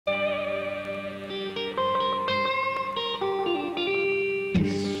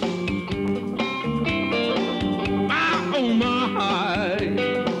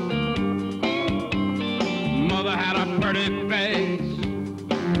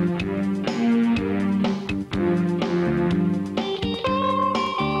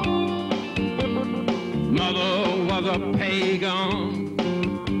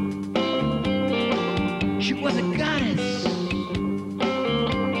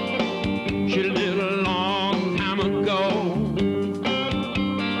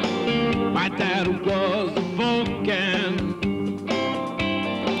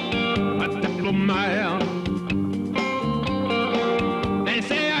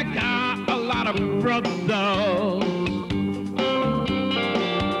of brothers,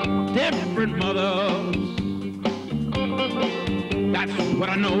 different mothers. That's what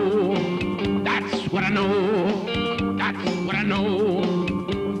I know. That's what I know. That's what I know.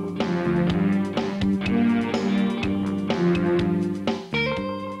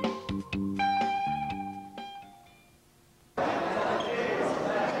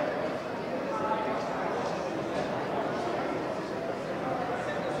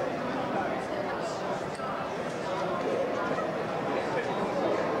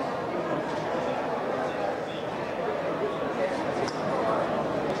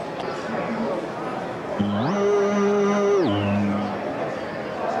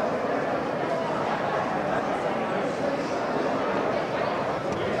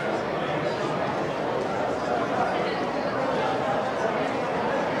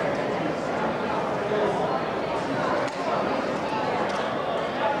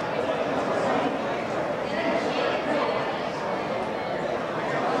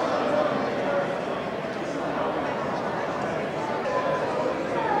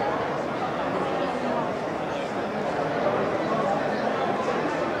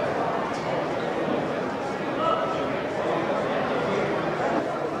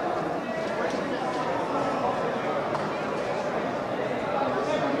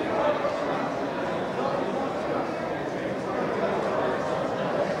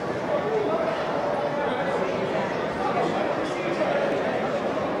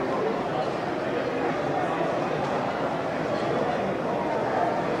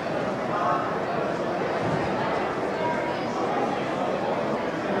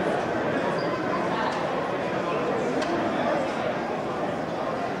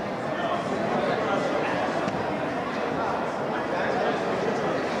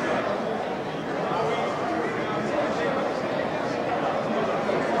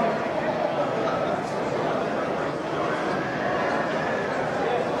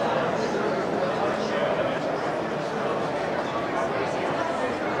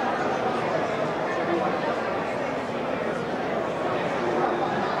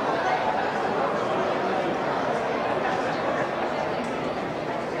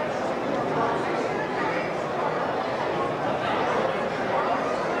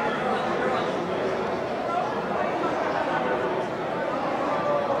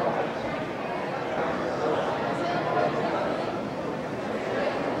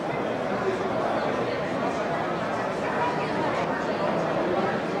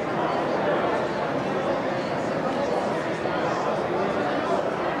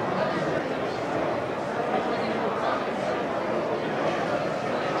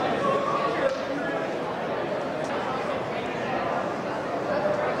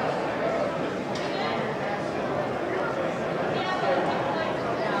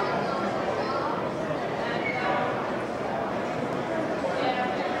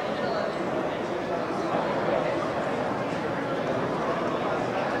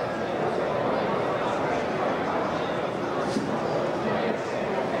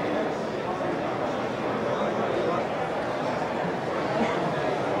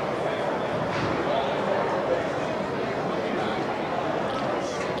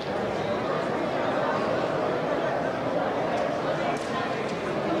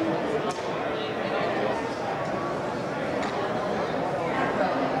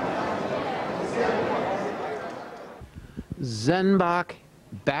 Zenbach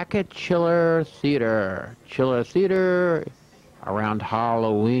back at Chiller Theater. Chiller Theater around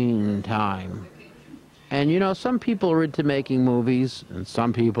Halloween time. And you know, some people are into making movies, and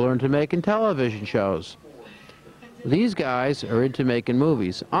some people are into making television shows. These guys are into making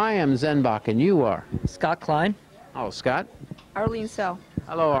movies. I am Zenbach, and you are? Scott Klien. Oh, Scott? Arlene So.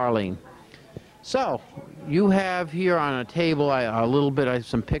 Hello, Arlene. So, you have here on a table a little bit of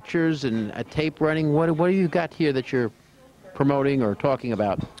some pictures and a tape running. What do you got here that you're promoting or talking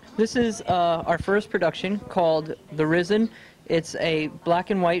about? This is our first production called The Risen. It's a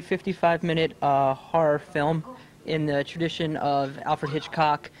black and white 55-minute horror film in the tradition of Alfred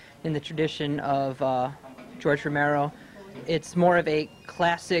Hitchcock, in the tradition of George Romero. It's more of a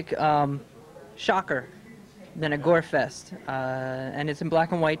classic shocker than a gore fest, and it's in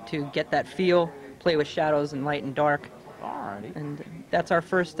black and white to get that feel, play with shadows and light and dark. Alrighty. And that's our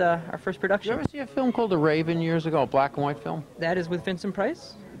first production. Did you ever see a film called The Raven years ago, a black and white film? That is with Vincent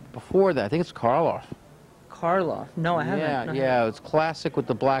Price? Before that, I think it's Karloff. Karloff? No, I haven't. Yeah, it's classic with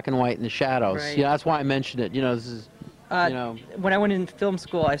the black and white and the shadows. Right. Yeah, that's why I mentioned it. You know, this is, you know. When I went in film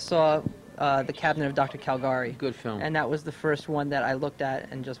school, I saw The Cabinet of Dr. Caligari. Good film. And that was the first one that I looked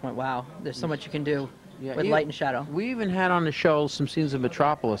at and just went, wow, there's so much you can do Yeah, with light and shadow. We even had on the show some scenes of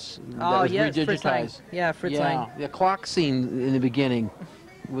Metropolis that Oh, was yes, redigitized. Yeah, Fritz Yeah, Lang. the clock scene in the beginning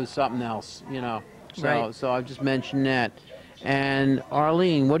was something else, you know. So, Right. so I've just mentioned that. And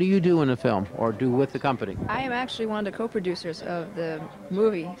Arlene, what do you do in the film, or do with the company? I am actually one of the co-producers of the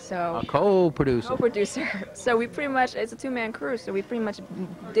movie, so A co-producer. co-producer. So we pretty much, it's a two-man crew, so we pretty much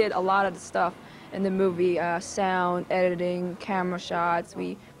did a lot of the stuff in the movie, sound, editing, camera shots.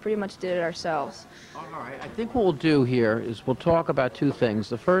 We pretty much did it ourselves. All right. I think what we'll do here is we'll talk about two things.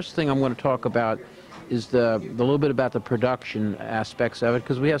 The first thing I'm going to talk about is the little bit about the production aspects of it,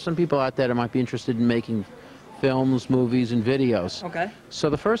 because we have some people out there that might be interested in making films, movies, and videos. Okay.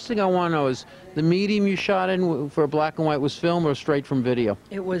 So the first thing I want to know is the medium you shot in for black and white was film or straight from video?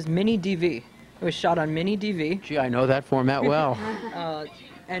 It was mini DV. It was shot on mini DV. Gee, I know that format well.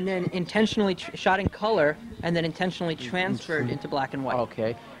 And then intentionally shot in color, and then intentionally transferred into black and white.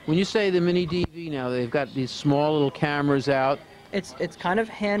 Okay. When you say the mini DV now, they've got these small little cameras out. It's kind of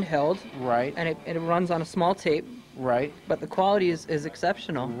handheld, Right. and it runs on a small tape, Right. but the quality is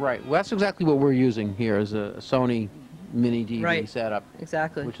exceptional. Right. Well, that's exactly what we're using here is a Sony mini DV Right. setup,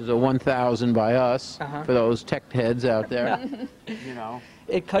 Exactly. which is a 1000 by us for those tech heads out there. You know.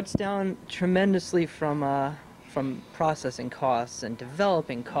 It cuts down tremendously from processing costs and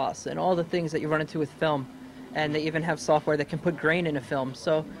developing costs and all the things that you run into with film. And they even have software that can put grain in a film.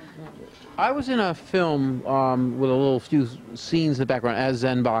 So I was in a film with a little few scenes in the background as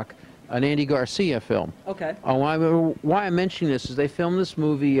Zenbach, an Andy Garcia film. okay. Why I'm mentioning this is they filmed this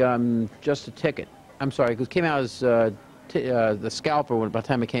movie, Just a Ticket. I'm sorry, because it came out as The Scalper by the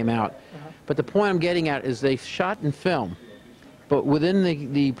time it came out. But the point I'm getting at is they shot in film, but within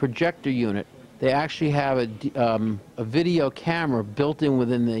the projector unit, they actually have a video camera built in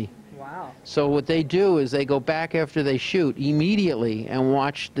within the... Wow. So what they do is they go back after they shoot immediately and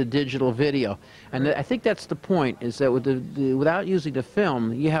watch the digital video. And I think that's the point, is that with without using the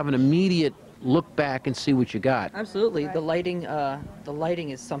film, you have an immediate look back and see what you got. Absolutely. The lighting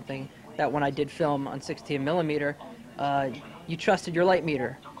is something that when I did film on 16 millimeter, you trusted your light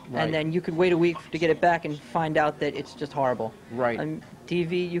meter. Right. And then you could wait a week to get it back and find out that it's just horrible. Right. On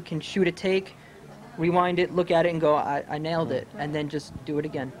DV, you can shoot a take, rewind it, look at it, and go, I nailed it, and then just do it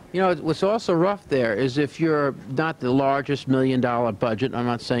again. You know, what's also rough there is if you're not the largest $1 million budget, I'm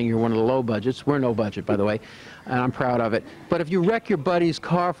not saying you're one of the low budgets, we're no budget, by the way, and I'm proud of it, but if you wreck your buddy's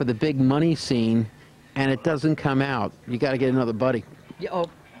car for the big money scene and it doesn't come out, you got to get another buddy. Yeah, oh,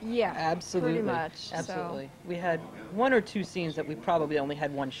 Yeah, absolutely. pretty much. Absolutely. We had one or two scenes that we probably only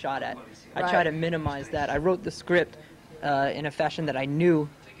had one shot at. I Right. try to minimize that. I wrote the script in a fashion that I knew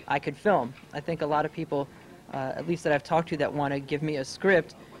I could film. I think a lot of people, at least that I've talked to, that want to give me a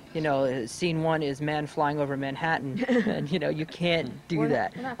script, you know, scene one is man flying over Manhattan, and you know, you can't do We're not-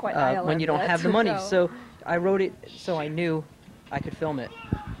 that we're not quite when you don't ILM have the yet, money. so- So I wrote it so I knew I could film it.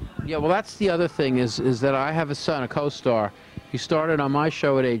 Yeah, well, that's the other thing is that I have a son, a co-star. He started on my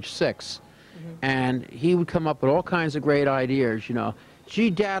show at age 6, and he would come up with all kinds of great ideas, you know. Gee,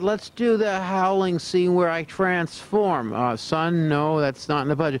 Dad, let's do the howling scene where I transform. Son, no, that's not in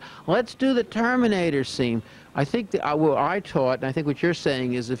the budget. Let's do the Terminator scene. I think what I taught, and I think what you're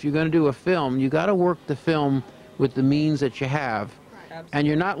saying is if you're going to do a film, you got to work the film with the means that you have. Absolutely. And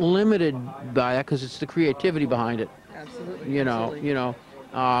you're not limited by that because it's the creativity behind it. Absolutely. You know, Absolutely. you know.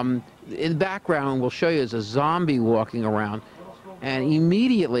 In the background, we'll show you is a zombie walking around. And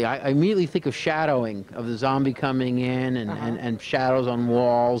immediately, I immediately think of shadowing, of the zombie coming in and shadows on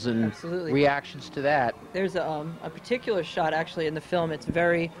walls and Absolutely. reactions to that. There's a particular shot actually in the film. It's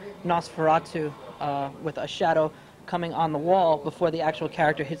very Nosferatu with a shadow coming on the wall before the actual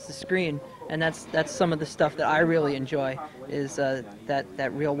character hits the screen, and that's some of the stuff that I really enjoy. Is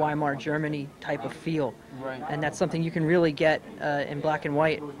that real Weimar Germany type of feel, Right. and that's something you can really get in black and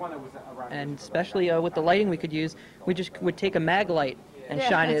white, and especially with the lighting we could use. We just would take a mag light and Yeah,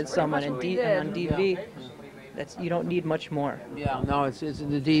 shine it that's at someone, pretty and, much what we and on did. DV, you don't need much more. Yeah, no, it's the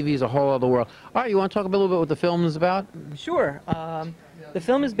DV is a whole other world. All right, you want to talk a little bit what the film is about? Sure. The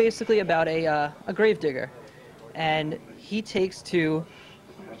film is basically about a gravedigger, and he takes to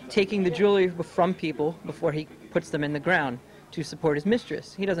taking the jewelry from people before he puts them in the ground to support his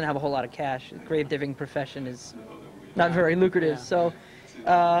mistress. He doesn't have a whole lot of cash. The grave-digging profession is not very lucrative. So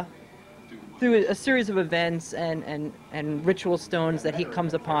through a series of events and ritual stones that he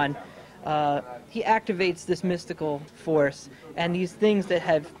comes upon, he activates this mystical force, and these things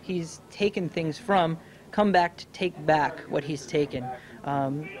that he's taken things from come back to take back what he's taken.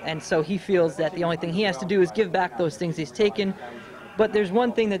 And so he feels that the only thing he has to do is give back those things he's taken. But there's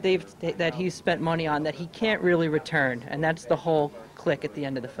one thing that he's spent money on that he can't really return, and that's the whole click at the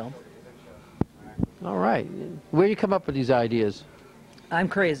end of the film. All right. Where do you come up with these ideas? I'm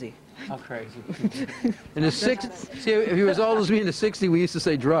crazy. I'm crazy. In the 60s, see, if you were as old as me in the 60s, we used to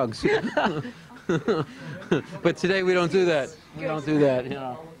say drugs. But today we don't do that. We don't do that,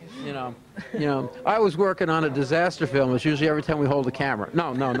 you know. I was working on a disaster film. It's usually every time we hold a camera. No,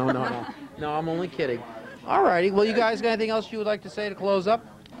 I'm only kidding. All righty. Well, you guys got anything else you would like to say to close up?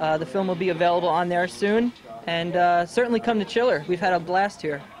 The film will be available on there soon, and certainly come to Chiller. We've had a blast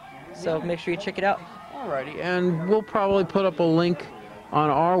here, so make sure you check it out. All righty. And we'll probably put up a link on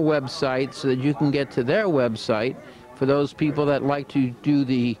our website so that you can get to their website for those people that like to do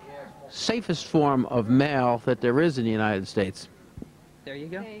the safest form of mail that there is in the United States. There you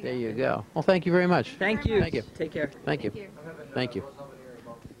go. There you go. Well, thank you very much. Thank you. Thank you. Take care. Thank you. Thank you.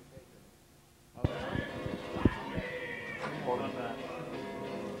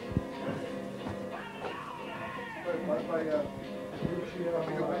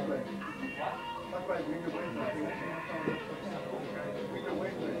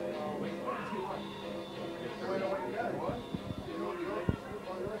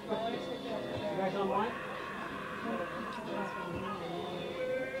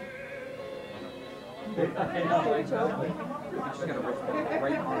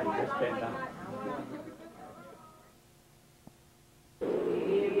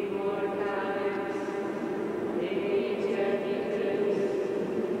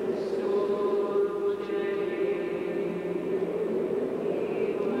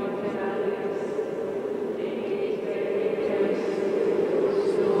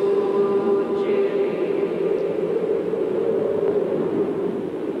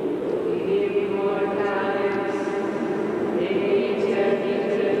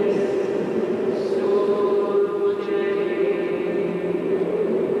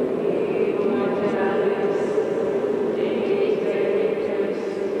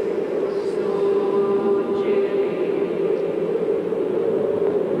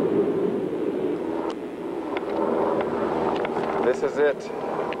 This is it.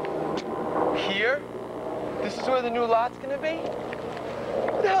 Here? This is where the new lot's gonna be?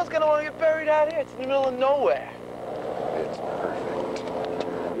 Who the hell's gonna want to get buried out here? It's in the middle of nowhere. It's perfect.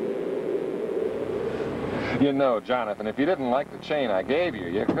 You know, Jonathan, if you didn't like the chain I gave you,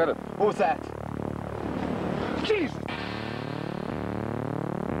 you could have... What was that? Jesus!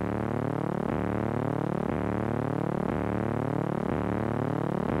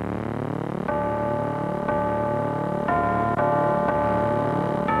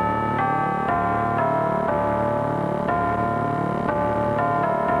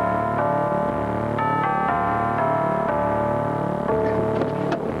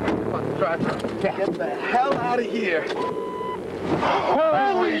 Get the hell out of here.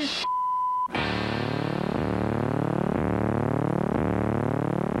 Holy sh**.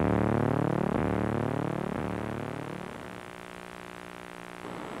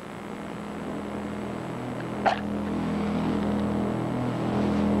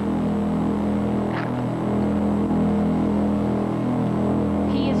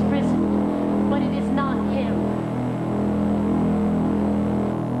 He is risen, but it is not him.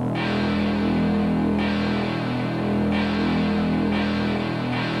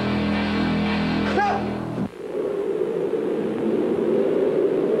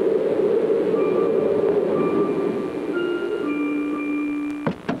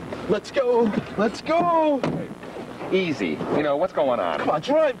 Let's go. Let's go. Easy. You know, what's going on? Come on,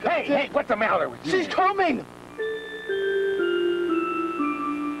 drive. Hey, what's the matter with you? She's coming.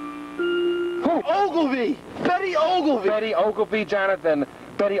 Who? Ogilvy. Betty Ogilvy. Betty Ogilvy, Jonathan.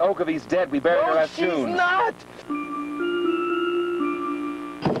 Betty Ogilvy's dead. We buried her last she's June. Not.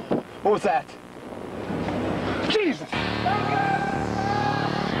 What was that? Jesus.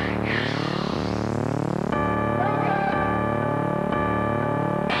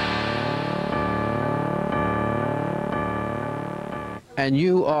 And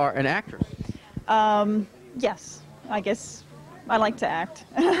you are an actress. Yes. I guess I like to act.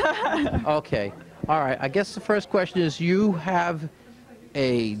 Okay. All right. I guess the first question is, you have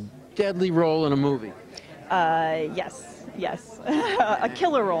a deadly role in a movie. Yes. A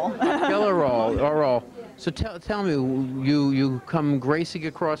killer role. Killer role. So tell me, you come gracing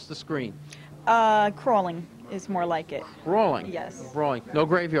across the screen. Crawling is more like it. Crawling. Yes. Crawling. No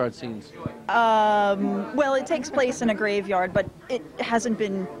graveyard scenes. Well, it takes place in a graveyard, but it hasn't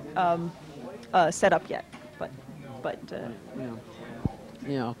been set up yet. But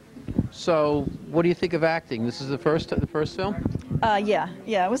Yeah. So, what do you think of acting? This is the first film? yeah.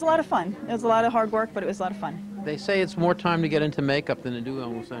 It was a lot of fun. It was a lot of hard work, but it was a lot of fun. They say it's more time to get into makeup than to do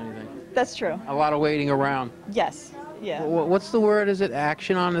almost anything. That's true. A lot of waiting around. Yes. Yeah. What's the word? Is it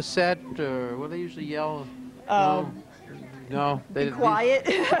action on the set, or what do they usually yell? No. Be quiet.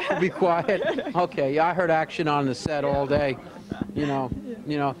 Be quiet. Okay. Yeah, I heard action on the set all day. You know.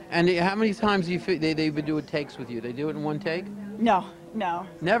 And how many times do you they've been doing takes with you? They do it in one take? No.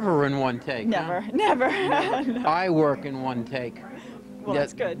 Never in one take. Never. Huh? Never. No. I work in one take. Well,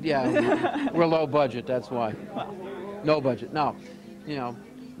 that's good. Yeah, we're low budget. That's why. Well. No budget. No.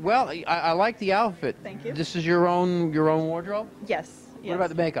 Well, I like the outfit. Thank you. This is your own wardrobe? Yes. What about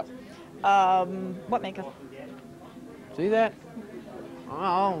the makeup? What makeup? See that?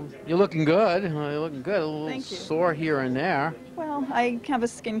 Oh, you're looking good. You're looking good. A little Thank you. sore here and there. Well, I have a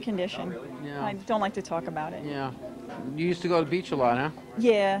skin condition. Yeah. I don't like to talk about it. Yeah. You used to go to the beach a lot, huh?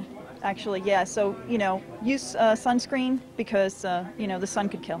 Yeah, actually, yeah. So, use sunscreen because, the sun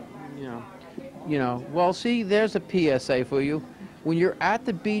could kill. Yeah. Well, see, there's a PSA for you. When you're at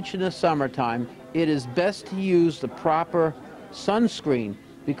the beach in the summertime, it is best to use the proper sunscreen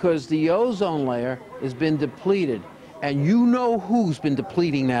because the ozone layer has been depleted. And you know who's been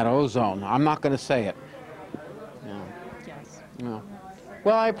depleting that ozone. I'm not going to say it. No. Yes. No.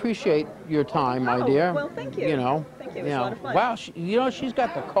 Well, I appreciate your time, my dear. Well, thank you. Thank you. It was a lot of fun. Wow, she's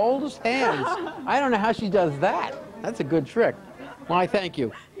got the coldest hands. I don't know how she does that. That's a good trick. Well, I thank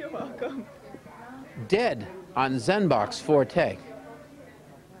you. You're welcome. Dead on Zenbox Forte.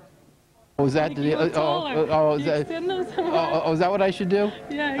 Was that the? Is that what I should do?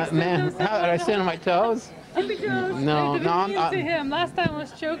 Yeah. Man, how did I stand on my toes? No, I'm to him. Last time I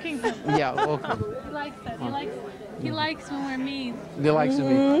was choking him. Yeah, okay. He likes that. He likes when we're mean. He likes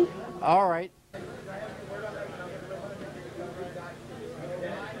me. All right.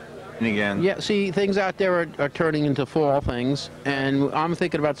 Again. Yeah, see, things out there are turning into fall things, and I'm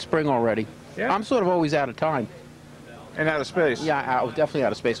thinking about spring already. Yeah. I'm sort of always out of time. And out of space. Yeah, definitely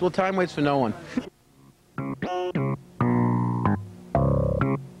out of space. Well, time waits for no one.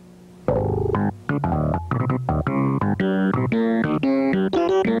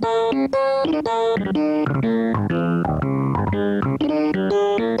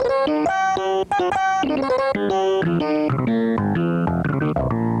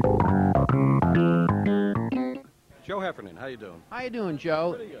 Joe Hefferman, how you doing? How you doing,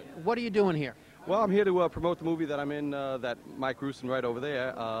 Joe? Pretty good. What are you doing here? Well, I'm here to promote the movie that I'm in that Mike Russan right over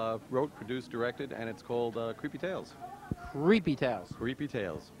there wrote, produced, directed, and it's called Creepy Tales. Creepy Tales. Creepy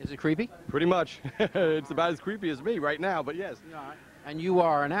Tales. Is it creepy? Pretty much. It's about as creepy as me right now, but yes. And you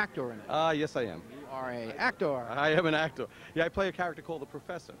are an actor in it? Yes, I am. You are an actor. I am an actor. Yeah, I play a character called the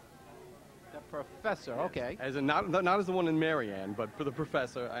Professor. The Professor, okay. As in, not as the one in Marianne, but for the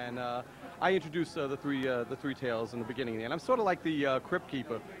Professor. And I introduce the three tales in the beginning and the end. I'm sort of like the Crypt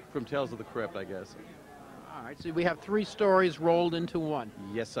Keeper from Tales of the Crypt, I guess. All right, so we have 3 stories rolled into one.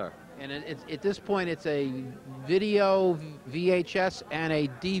 Yes, sir. And at this point, it's a video, VHS, and a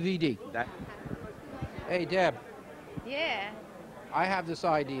DVD. Hey, Deb. Yeah. I have this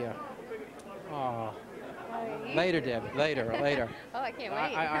idea. Oh. Later, Deb. Later. Oh, I can't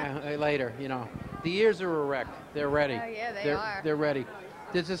wait. Later, The ears are erect. They're ready. Oh, yeah, they are. They're ready.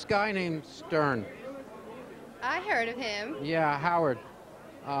 There's this guy named Stern. I heard of him. Yeah, Howard.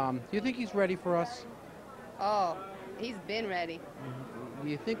 Do you think he's ready for us? Oh, he's been ready.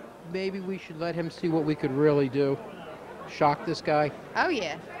 You think maybe we should let him see what we could really do? Shock this guy? Oh,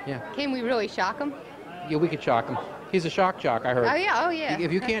 yeah. Yeah. Can we really shock him? Yeah, we could shock him. He's a shock jock, I heard. Oh, yeah.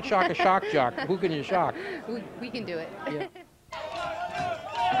 If you can't shock a shock jock, who can you shock? We can do it. Yeah.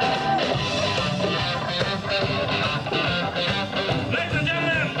 Ladies and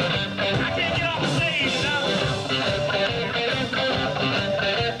gentlemen, I can't get off the stage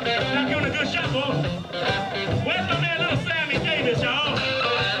without doing a good shuffle. Welcome there, little Sammy Davis, y'all.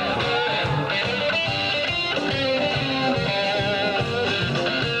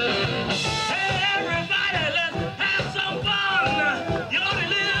 Hey, everybody, let's have some fun. You only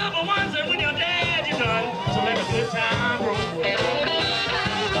live once, and when you're dead, you're done. So let a good time roll.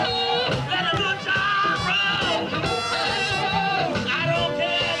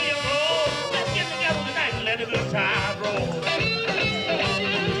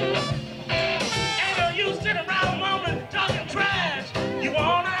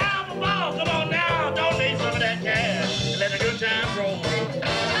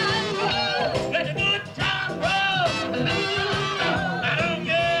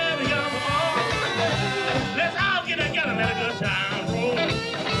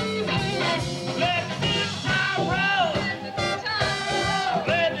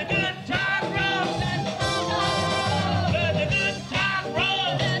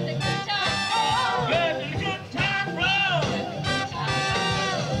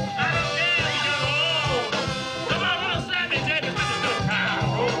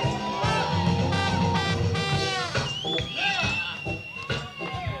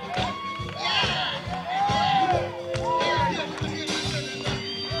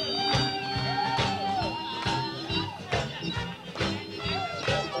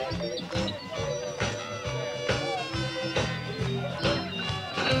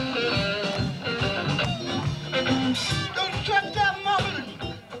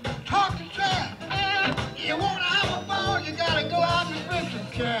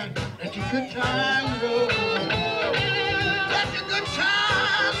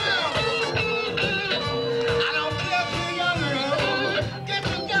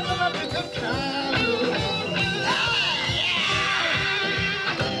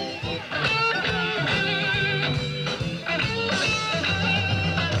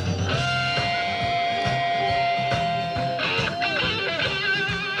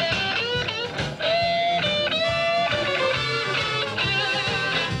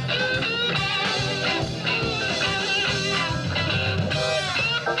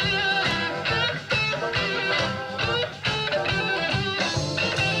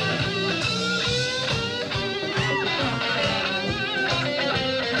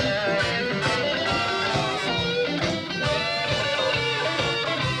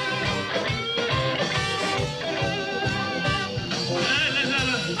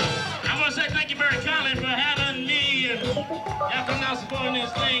 spoiling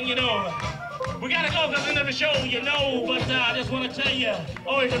this thing, you know. We gotta go because it's another show, you know, but I just want to tell you,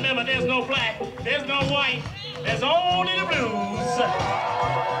 always remember there's no black, there's no white, there's only the blues.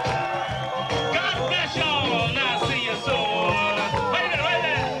 God bless y'all, now see you soon. Wait a minute, wait a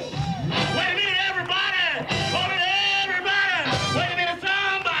minute. Wait a minute, everybody. Hold it, everybody. Wait a minute,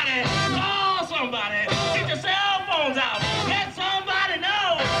 somebody. Call somebody. Get your cell phones out. Let somebody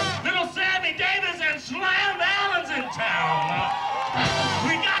know. Little Sammy Davis and Slam Allen's in town.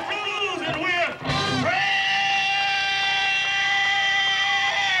 We got blues and we're ready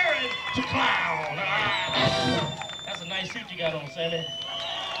to clown. That's a nice suit you got on, Sammy.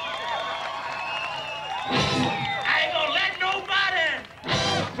 I ain't gonna let nobody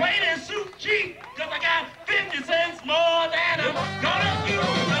play this suit cheap, cause I got 50 cents more than I'm gonna do.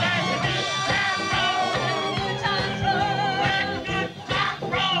 But that's a good time roll. Let the good time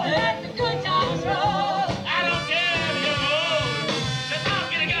roll. Let the good times roll. I don't care if you're old. Let's all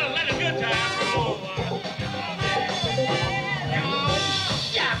get together, let the good times roll. Come on, baby.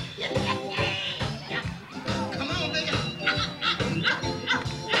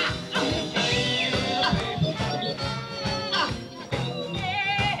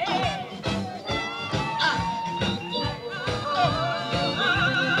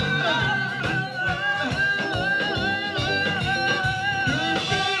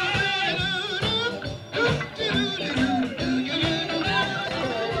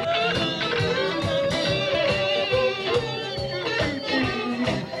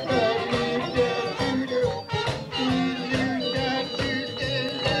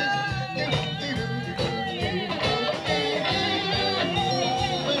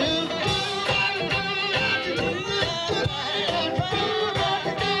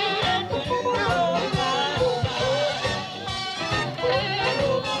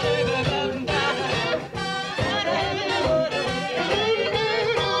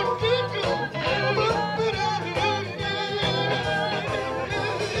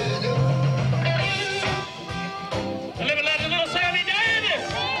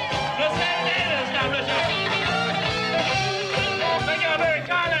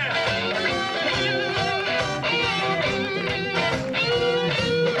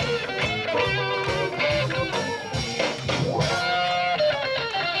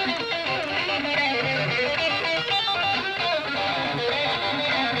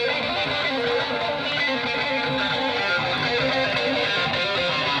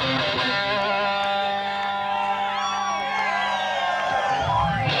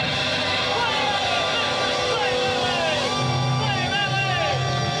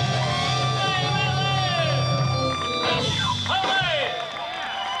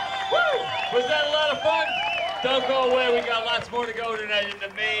 Was that a lot of fun? Don't go away. We got lots more to go tonight in the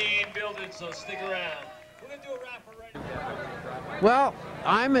main building, so stick around. We're going to do a rapper right now. Well,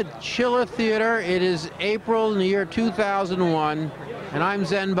 I'm at Chiller Theater. It is April in the year 2001, and I'm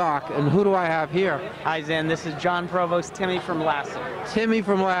Zen Bach. And who do I have here? Hi, Zen. This is John Provost, Timmy from LASSIE. Timmy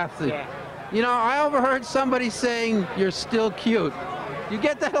from LASSIE. Yeah. You know, I overheard somebody saying you're still cute. You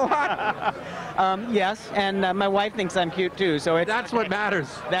get that a lot? Yes, and my wife thinks I'm cute too. So that's what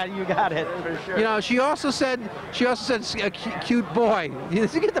matters. That you got it for sure. You know, she also said a cute boy.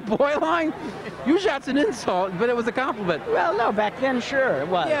 Did you get the boy line? Usually that's an insult, but it was a compliment. Well, no, back then, sure, it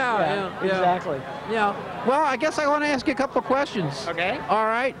was. Yeah, exactly. Yeah. Well, I guess I want to ask you a couple of questions. Okay. All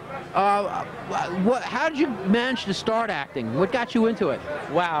right. How did you manage to start acting? What got you into it?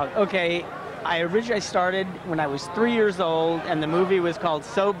 Wow. Okay. I originally started when I was 3 years old, and the movie was called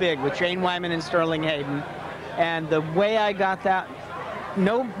So Big with Jane Wyman and Sterling Hayden. And the way I got that,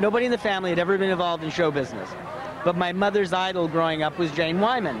 nobody in the family had ever been involved in show business. But my mother's idol growing up was Jane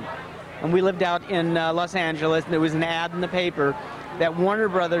Wyman. And we lived out in Los Angeles, and there was an ad in the paper that Warner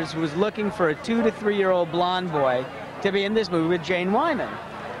Brothers was looking for a 2 to 3 year old blonde boy to be in this movie with Jane Wyman.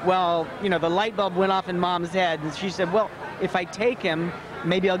 Well, you know, the light bulb went off in Mom's head, and she said, well, if I take him,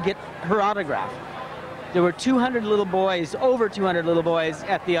 maybe I'll get her autograph. There were 200 little boys, over 200 little boys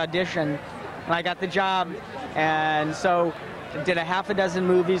at the audition, and I got the job. And so I did a half a dozen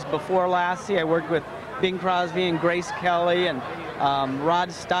movies before LASSIE. I worked with Bing Crosby and Grace Kelly and Rod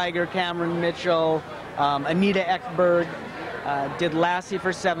Steiger, Cameron Mitchell, Anita Ekberg. Did LASSIE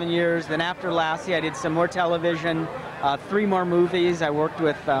for 7 years. Then after LASSIE, I did some more television, 3 more movies. I worked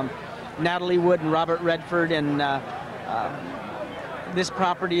with Natalie Wood and Robert Redford in This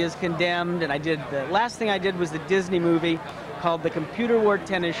Property is Condemned. And the last thing I did was the Disney movie called The Computer Wore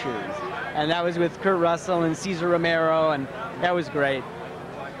Tennis Shoes. And that was with Kurt Russell and Cesar Romero, and that was great.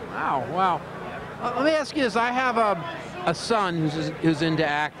 Wow, wow. Let me ask you this. I have a son who's into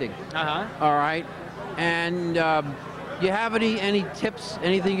acting. Uh-huh. All right. And you have any tips,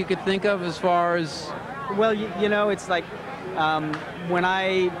 anything you could think of as far as? Well, you know, it's like when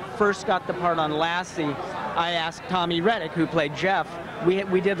I first got the part on Lassie, I asked Tommy Reddick, who played Jeff.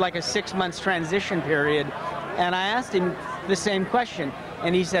 We did like a 6 months transition period, and I asked him the same question,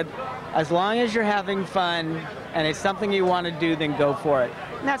 and he said, as long as you're having fun and it's something you want to do, then go for it.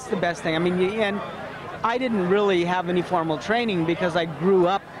 And that's the best thing. I mean, and I didn't really have any formal training because I grew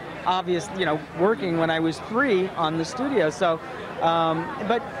up, working when I was 3 on the studio. So,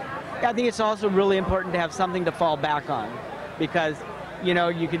 but I think it's also really important to have something to fall back on, because, you know,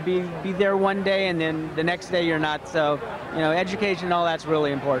 you could be there one day and then the next day you're not. So, you know, education and all that's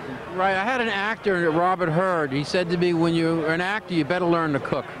really important. Right. I had an actor, Robert Hurd. He said to me, when you're an actor, you better learn to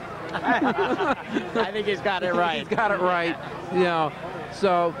cook. I think he's got it right. He's got it right. You know.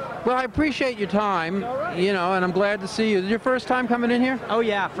 So, well, I appreciate your time, you know, and I'm glad to see you. Is it your first time coming in here? Oh,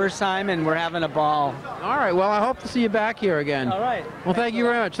 yeah, first time, and we're having a ball. All right, well, I hope to see you back here again. All right. Well, thank you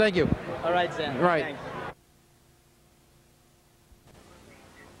very much. Thank you. All right, Sam. Right. Thanks.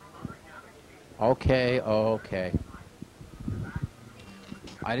 Okay.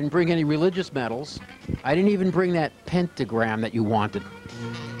 I didn't bring any religious medals. I didn't even bring that pentagram that you wanted.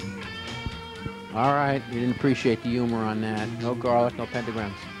 All right, you didn't appreciate the humor on that. No garlic, no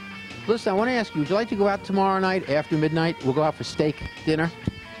pentagrams. Listen, I want to ask you, would you like to go out tomorrow night after midnight? We'll go out for steak dinner?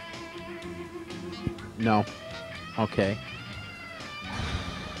 No. Okay.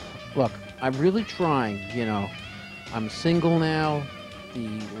 Look, I'm really trying, you know. I'm single now.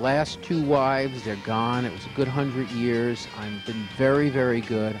 The last 2 wives, they're gone. It was a good 100 years. I've been very, very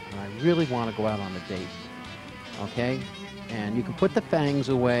good, and I really want to go out on a date. Okay? And you can put the fangs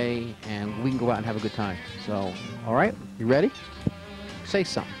away, and we can go out and have a good time. So, all right? You ready? Say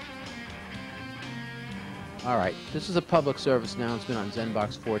something. All right. This is a public service announcement on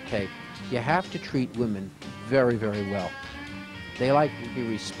ZenBox Forte. You have to treat women very, very well. They like to be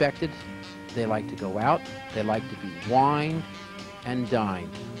respected. They like to go out. They like to be wined and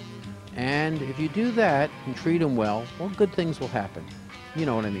dined. And if you do that and treat them well, good things will happen. You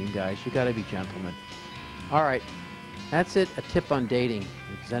know what I mean, guys. You got to be gentlemen. All right. That's it. A tip on dating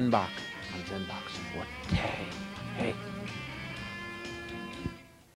with ZenBox on ZenBox Forte. Hey.